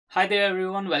Hi there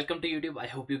everyone, welcome to YouTube. I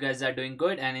hope you guys are doing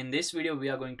good, and in this video we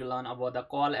are going to learn about the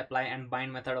call, apply and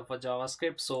bind method of a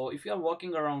JavaScript. So if you are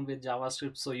working around with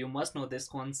JavaScript, so you must know this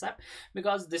concept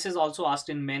because this is also asked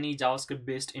in many JavaScript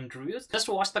based interviews. Just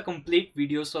watch the complete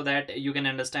video so that you can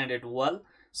understand it well.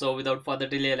 So without further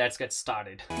delay, let's get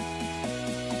started.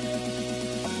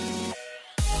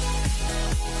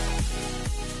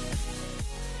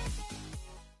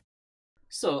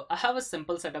 So I have a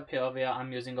simple setup here where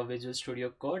I'm using a Visual Studio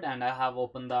Code and I have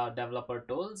opened the developer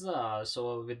tools.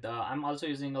 I'm also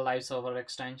using a live server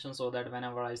extension so that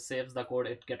whenever I save the code,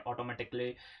 it get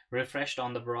automatically refreshed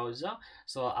on the browser.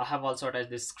 So I have also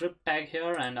attached this script tag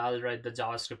here and I'll write the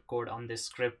JavaScript code on this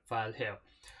script file here.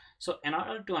 So in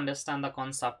order to understand the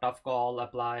concept of call,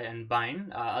 apply and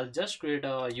bind, I'll just create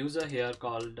a user here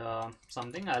called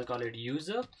something. I'll call it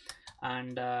user,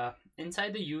 and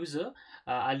inside the user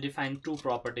I'll define two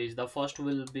properties. The first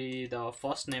will be the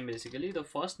first name. Basically the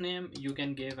first name you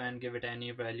can give it any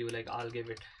value, like I'll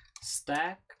give it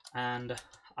stack, and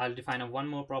I'll define one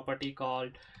more property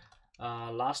called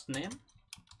last name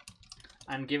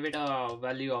and give it a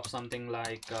value of something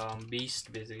like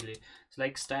beast. Basically it's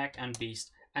like stack and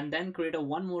beast, and then create a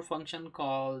one more function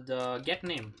called get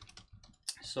name.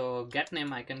 So get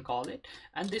name I can call it,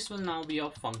 and this will now be a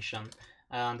function.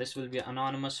 This will be an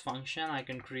anonymous function I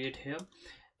can create here.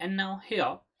 And now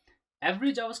here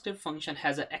every JavaScript function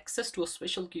has access to a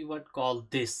special keyword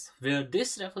called this, where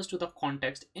this refers to the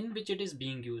context in which it is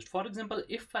being used. For example,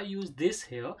 if I use this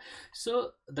here,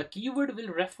 so the keyword will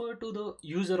refer to the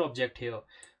user object here,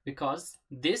 because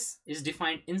this is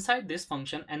defined inside this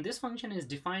function and this function is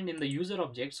defined in the user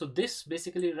object. So this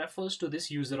basically refers to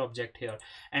this user object here,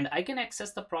 and I can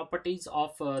access the properties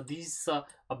of these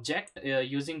object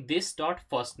using this dot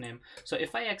first name. So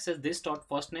if I access this dot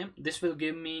first name, this will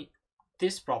give me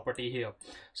this property here.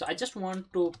 So I just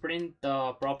want to print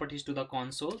the properties to the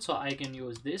console, so I can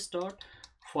use this dot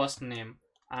first name,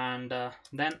 and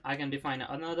then I can define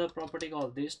another property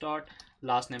called this dot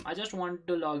last name. I just want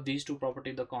to log these two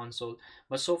properties to the console,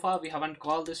 but so far we haven't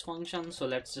called this function, so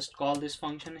let's just call this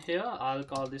function here. I'll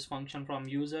call this function from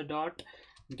user dot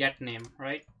get name,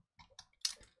 right?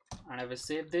 And I will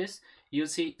save this. You'll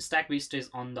see stack beast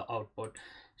is on the output.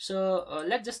 So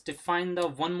let's just define the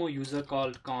one more user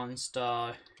called const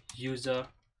user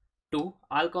 2.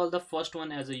 I'll call the first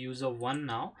one as a user 1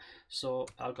 now, so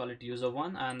I'll call it user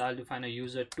 1, and I'll define a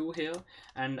user 2 here,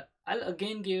 and I'll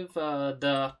again give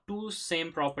the two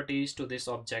same properties to this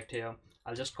object here.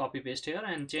 I'll just copy paste here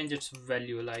and change its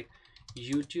value, like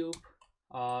YouTube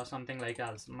or something like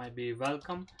else, might be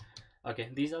welcome. Okay,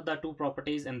 these are the two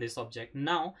properties in this object.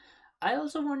 Now I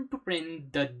also want to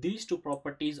print these two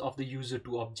properties of the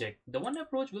user2 object. The one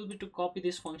approach will be to copy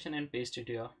this function and paste it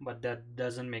here, but that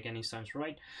doesn't make any sense,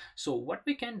 right? So what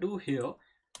we can do here,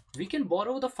 we can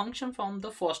borrow the function from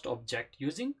the first object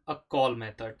using a call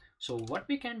method. So what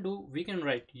we can do, we can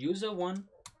write user1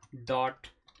 dot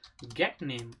get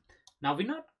name. Now we're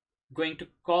not going to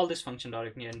call this function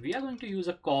directly, and we are going to use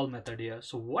a call method here.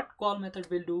 So what call method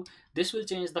will do, this will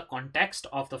change the context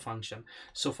of the function.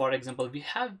 So for example, we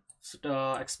have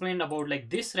explained about like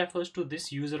this refers to this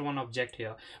user1 object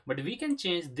here, but we can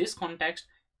change this context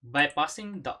by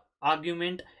passing the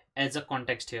argument as a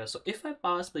context here. So if I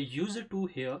pass the user2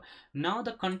 here, now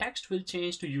the context will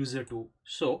change to user2.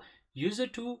 So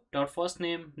user2 dot first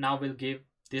name now will give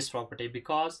this property,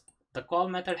 because the call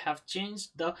method have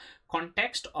changed the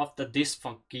context of the this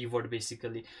keyword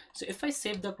basically. So if I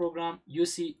save the program, you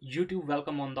see YouTube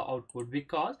welcome on the output,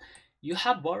 because you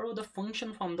have borrowed the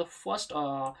function from the first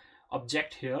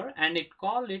object here and it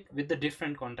call it with the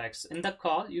different context. In the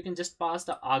call you can just pass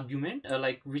the argument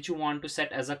like which you want to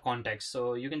set as a context.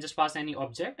 So you can just pass any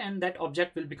object and that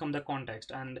object will become the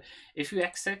context, and if you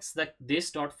access that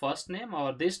this dot first name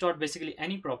or this dot basically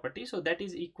any property, so that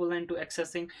is equivalent to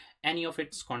accessing any of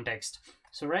its context.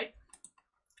 So right,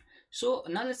 so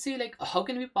now let's see like how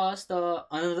can we pass the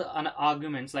another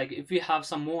arguments. Like if we have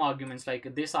some more arguments,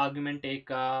 like this argument take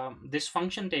this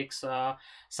function takes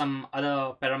some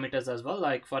other parameters as well,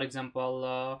 like for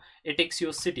example it takes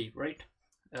your city, right?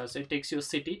 So it takes your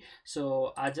city,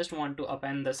 so I just want to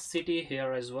append the city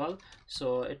here as well,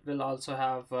 so it will also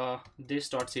have this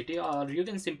dot city, or you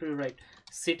can simply write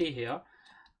city here.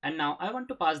 And now I want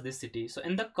to pass this city, so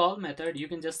in the call method you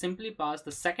can just simply pass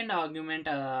the second argument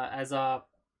as a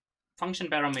function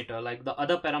parameter, like the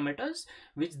other parameters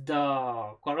which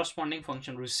the corresponding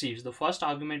function receives. The first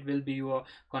argument will be your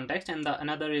context and the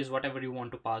another is whatever you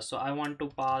want to pass. So I want to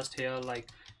pass here like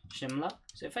Shimla.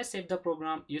 So if I save the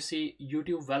program, you see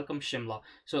YouTube welcome Shimla.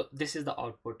 So this is the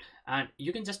output, and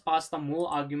you can just pass the more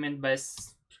argument by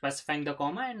specifying the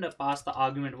comma and pass the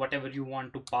argument whatever you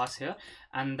want to pass here,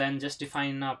 and then just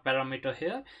define a parameter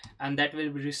here, and that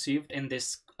will be received in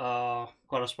this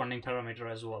corresponding parameter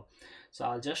as well. So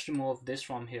I'll just remove this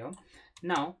from here.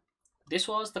 Now this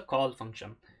was the call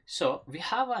function. So we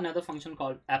have another function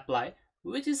called apply,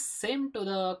 which is same to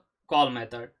the call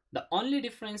method. The only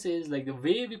difference is like the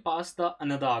way we pass the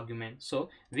another argument. So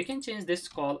we can change this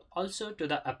call also to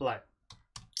the apply.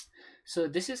 So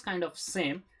this is kind of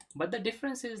same, but the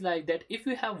difference is like that if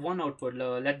you have one output,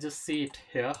 let's just see it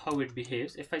here how it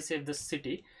behaves. If I save the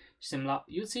city Shimla,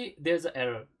 you see there's an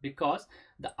error because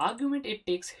the argument it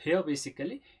takes here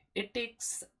basically it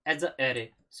takes as an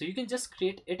array. So you can just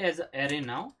create it as an array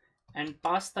now and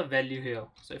pass the value here.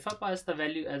 So if I pass the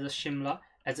value as a Shimla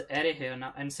as an array here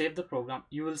now and save the program,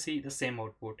 you will see the same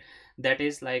output. That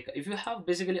is like if you have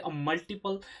basically a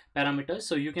multiple parameters,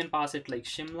 so you can pass it like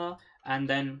Shimla and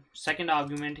then second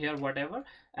argument here whatever,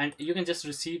 and you can just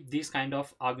receive these kind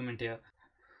of argument here.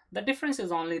 The difference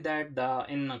is only that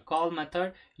in a call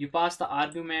method you pass the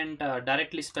argument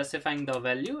directly specifying the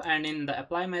value, and in the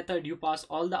apply method you pass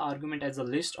all the argument as a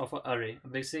list of an array,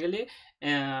 basically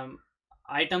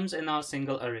items in a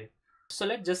single array. So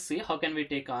let's just see how can we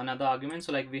take another argument.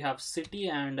 So like we have city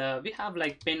and we have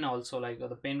like pin also, like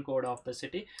the pin code of the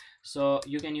city. So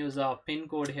you can use a pin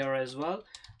code here as well.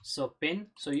 So pin,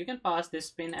 so you can pass this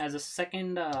pin as a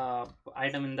second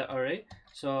item in the array.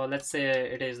 So let's say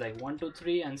it is like 1 2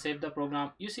 3 and save the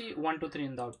program, you see 1 2 3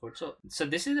 in the output. So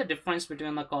this is the difference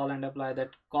between the call and apply,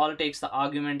 that call takes the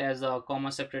argument as a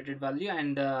comma separated value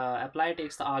and apply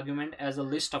takes the argument as a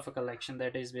list of a collection,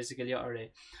 that is basically an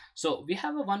array. So we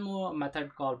have one more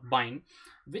method called bind,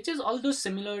 which is also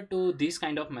similar to this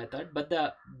kind of method, but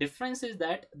the difference is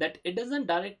that it doesn't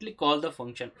directly call the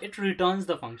function, it returns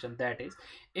the function. That is,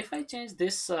 if I change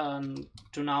this to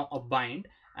now a bind,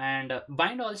 and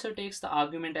bind also takes the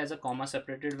argument as a comma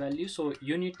separated value, so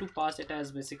you need to pass it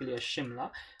as basically a Shimla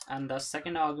and the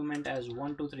second argument as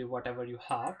 1 2 3 whatever you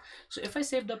have. So if I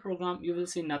save the program, you will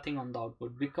see nothing on the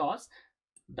output because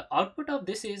the output of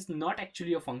this is not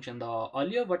actually a function. The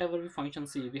earlier whatever we function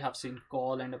see, we have seen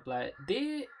call and apply,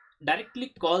 they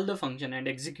directly call the function and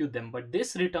execute them, but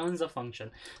this returns a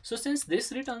function. So since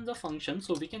this returns a function,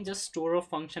 so we can just store a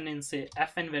function in say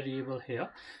fn variable here.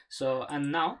 So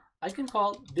and now I can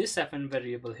call this fn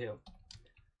variable here.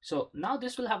 So now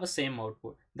this will have a same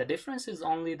output. The difference is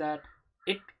only that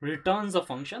it returns a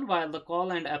function, while the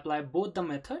call and apply, both the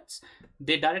methods,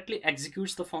 they directly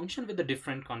executes the function with a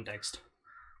different context.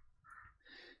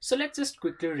 So let's just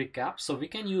quickly recap. So we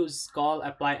can use call,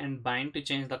 apply and bind to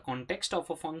change the context of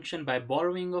a function by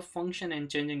borrowing a function and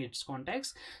changing its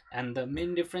context. And the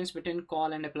main difference between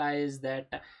call and apply is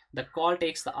that the call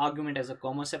takes the argument as a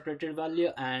comma separated value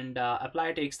and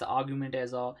apply takes the argument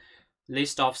as a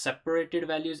list of separated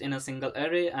values in a single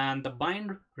array, and the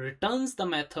bind returns the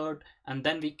method and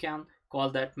then we can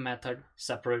call that method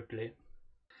separately.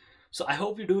 So I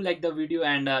hope you do like the video,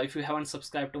 and if you haven't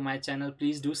subscribed to my channel,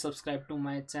 please do subscribe to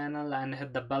my channel and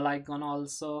hit the bell icon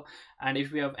also. And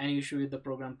if you have any issue with the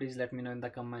program, please let me know in the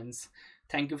comments.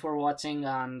 Thank you for watching,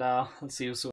 and I'll see you soon.